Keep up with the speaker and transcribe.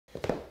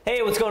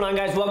Hey, what's going on,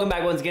 guys? Welcome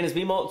back once again. It's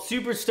me, Molt.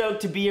 Super stoked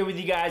to be here with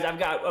you guys. I've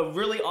got a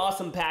really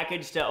awesome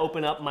package to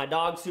open up. My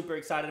dog's super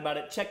excited about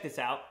it. Check this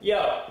out.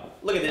 Yo,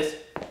 look at this.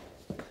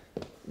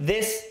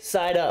 This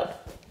side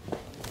up.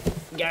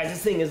 Guys,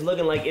 this thing is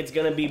looking like it's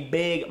gonna be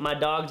big. My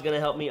dog's gonna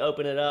help me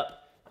open it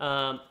up.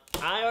 I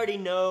already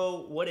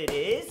know what it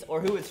is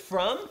or who it's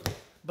from,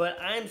 but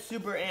I'm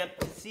super amped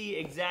to see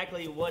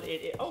exactly what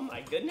it is. Oh my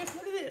goodness,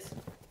 look at this.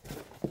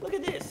 Look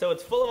at this. So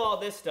it's full of all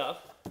this stuff,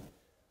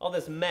 all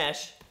this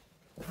mesh.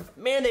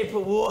 Man, they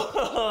put,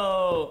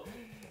 whoa.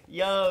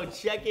 Yo,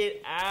 check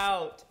it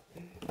out.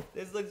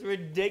 This looks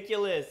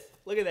ridiculous.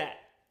 Look at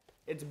that.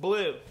 It's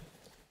blue.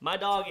 My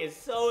dog is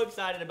so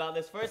excited about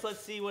this. First, let's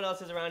see what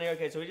else is around here.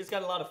 Okay, so we just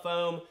got a lot of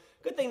foam.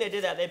 Good thing they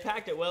did that. They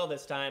packed it well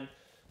this time.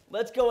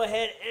 Let's go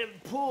ahead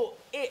and pull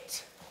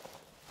it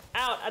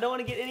out. I don't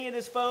want to get any of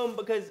this foam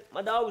because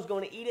my dog was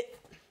going to eat it.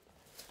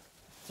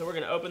 So we're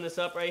going to open this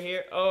up right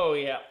here. Oh,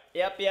 yeah.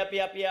 Yep.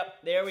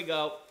 There we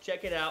go.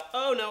 Check it out.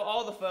 Oh, no,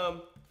 all the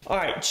foam. All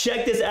right,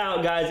 check this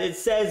out, guys. It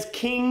says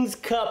Kings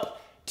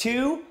Cup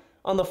 2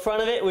 on the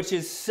front of it, which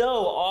is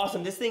so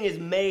awesome. This thing is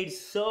made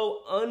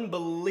so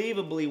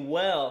unbelievably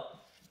well.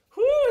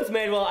 Whew, it's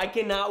made well. I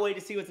cannot wait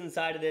to see what's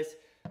inside of this.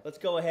 Let's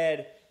go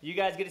ahead. You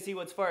guys get to see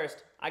what's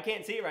first. I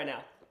can't see it right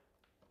now.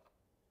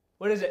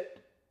 What is it?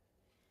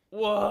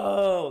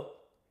 Whoa.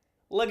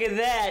 Look at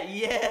that.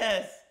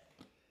 Yes.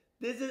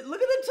 Look at the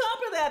top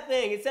of that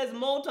thing. It says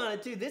Molt on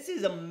it, too. This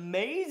is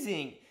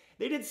amazing.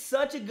 They did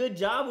such a good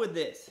job with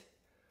this.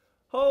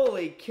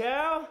 Holy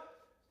cow.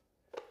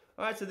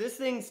 All right, so this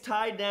thing's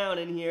tied down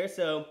in here,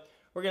 so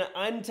we're gonna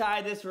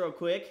untie this real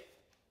quick.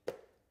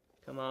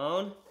 Come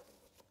on.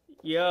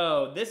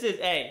 Yo, this is,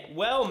 hey,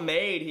 well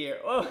made here.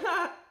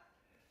 Oh,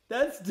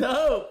 that's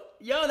dope.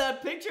 Yo,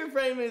 that picture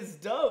frame is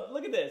dope.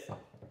 Look at this.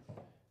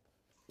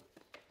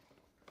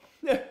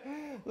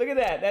 Look at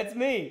that, that's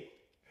me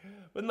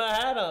with my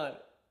hat on.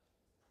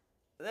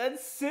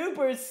 That's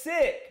super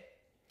sick.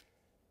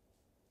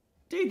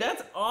 Dude,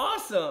 that's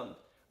awesome.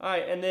 All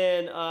right, and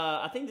then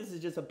I think this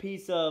is just a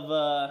piece of,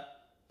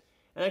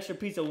 an extra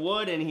piece of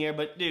wood in here.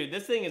 But dude,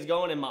 this thing is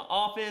going in my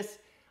office.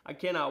 I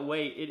cannot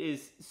wait. It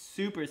is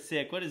super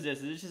sick. What is this?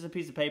 Is this just a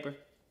piece of paper?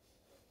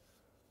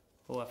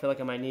 Oh, I feel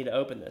like I might need to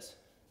open this.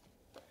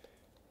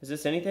 Is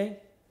this anything?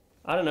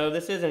 I don't know if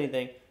this is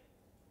anything.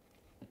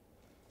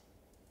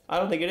 I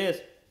don't think it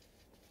is.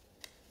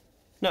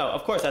 No,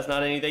 of course that's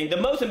not anything. The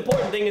most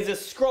important thing is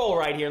this scroll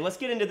right here. Let's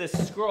get into this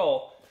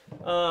scroll.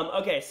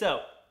 Okay,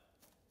 so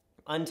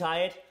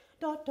untie it.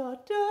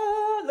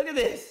 Look at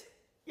this.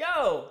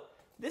 Yo,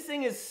 this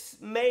thing is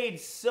made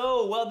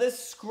so well. This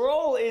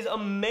scroll is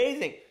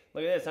amazing.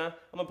 Look at this, huh?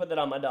 I'm gonna put that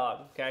on my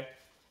dog, okay?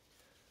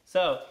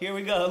 So, here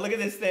we go. Look at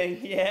this thing.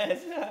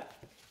 Yes.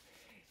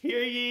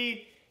 Hear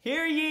ye,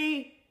 hear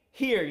ye,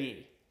 hear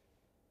ye.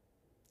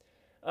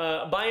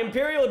 By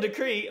imperial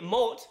decree,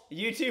 Molt,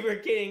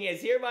 YouTuber King,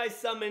 is hereby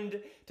summoned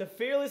to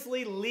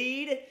fearlessly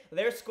lead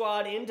their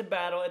squad into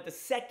battle at the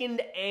 2nd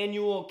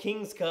annual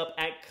Kings Cup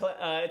at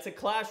it's a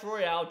Clash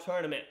Royale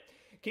tournament.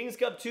 Kings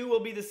Cup 2 will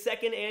be the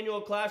 2nd annual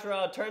Clash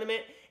Royale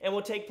tournament and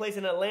will take place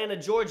in Atlanta,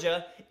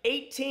 Georgia.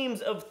 8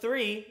 teams of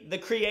 3, the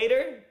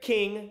Creator,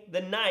 King,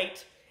 the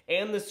Knight,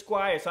 and the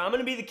Squire. So I'm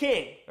going to be the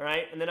King, all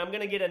right? And then I'm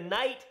going to get a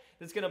Knight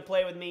that's going to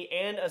play with me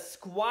and a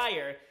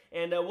Squire.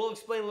 And we'll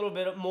explain a little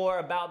bit more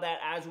about that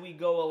as we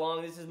go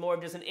along. This is more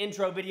of just an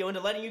intro video into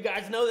letting you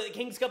guys know that the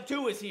Kings Cup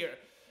 2 is here.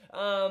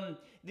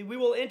 We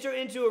will enter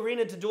into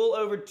arena to duel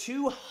over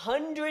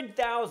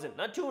 $200,000,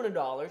 not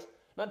 $200,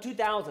 not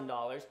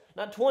 $2,000,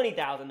 not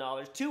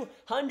 $20,000,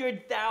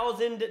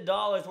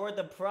 $200,000 worth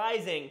of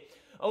prizing.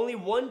 Only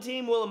one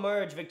team will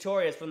emerge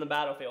victorious from the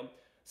battlefield.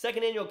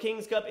 2nd annual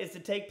Kings Cup is to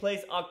take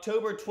place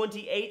October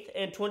 28th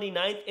and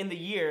 29th in the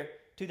year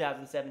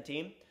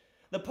 2017.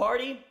 The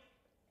party,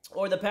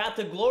 or the path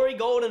to glory,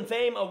 gold, and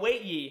fame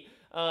await ye,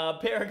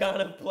 paragon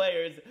of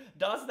players.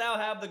 Dost thou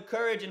have the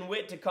courage and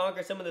wit to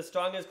conquer some of the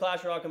strongest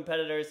Clash Royale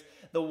competitors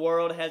the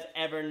world has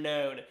ever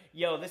known?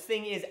 Yo, this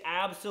thing is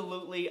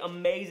absolutely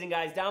amazing,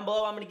 guys. Down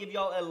below, I'm going to give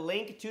y'all a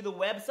link to the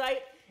website.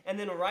 And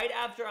then right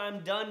after I'm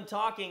done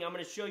talking, I'm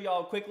going to show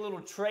y'all a quick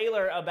little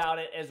trailer about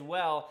it as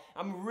well.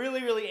 I'm really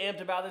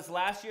amped about this.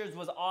 Last year's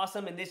was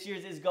awesome, and this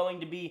year's is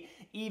going to be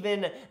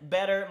even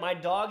better. My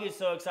dog is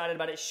so excited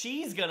about it.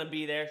 She's going to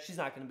be there. She's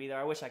not going to be there.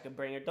 I wish I could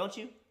bring her. Don't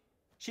you?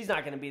 She's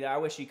not going to be there. I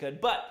wish she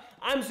could. But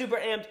I'm super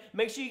amped.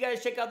 Make sure you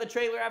guys check out the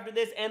trailer after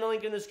this and the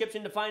link in the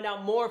description to find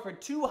out more for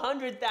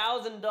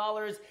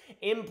 $200,000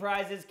 in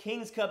prizes.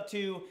 Kings Cup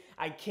 2.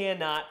 I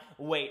cannot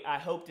wait. I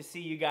hope to see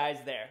you guys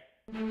there.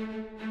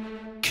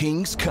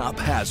 Kings Cup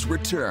has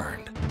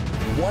returned.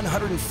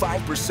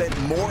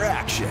 105% more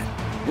action,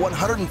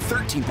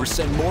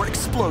 113% more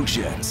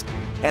explosions,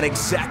 and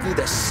exactly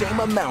the same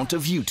amount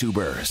of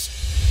YouTubers.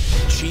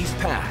 Chief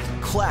Pat,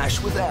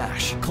 Clash with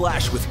Ash,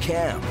 Clash with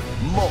Cam,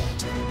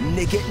 Molt,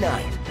 Nick at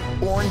Night,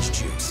 Orange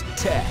Juice,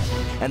 Ted,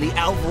 and the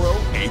Alvaro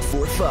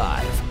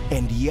 845.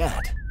 And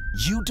yet,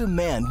 you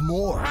demand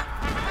more.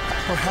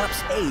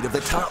 Perhaps 8 of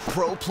the top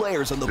pro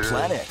players on the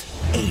planet.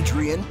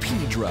 Adrian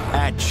Pedra.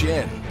 At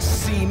Chin,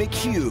 C.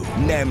 McHugh,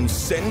 Nem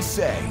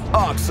Sensei,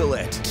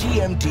 Oxalate,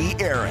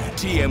 TMD Aaron,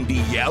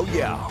 TMD Yao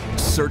Yao,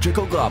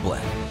 Surgical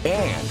Goblin,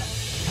 and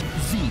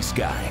these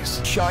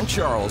guys. Sean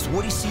Charles,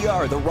 Woody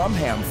CR, The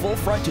Rumham, Full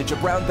Frontage, A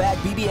Brown Bag,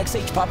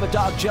 BBXH, Papa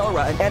Dog,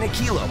 Jelra, and Anna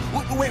Kilo.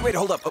 Wait,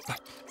 hold up.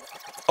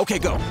 Okay,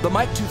 go. The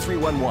Mike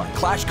 2311,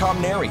 Clash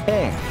Comnary,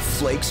 and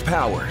Flakes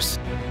Powers.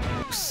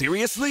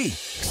 Seriously?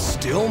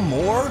 Still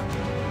more?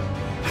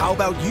 How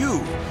about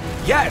you?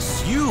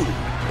 Yes, you!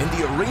 In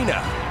the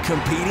arena,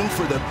 competing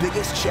for the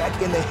biggest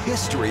check in the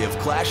history of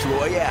Clash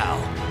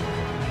Royale.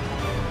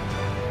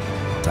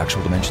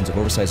 Actual dimensions of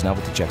oversized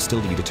novelty check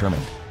still to be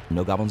determined.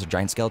 No goblins or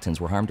giant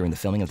skeletons were harmed during the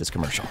filming of this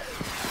commercial.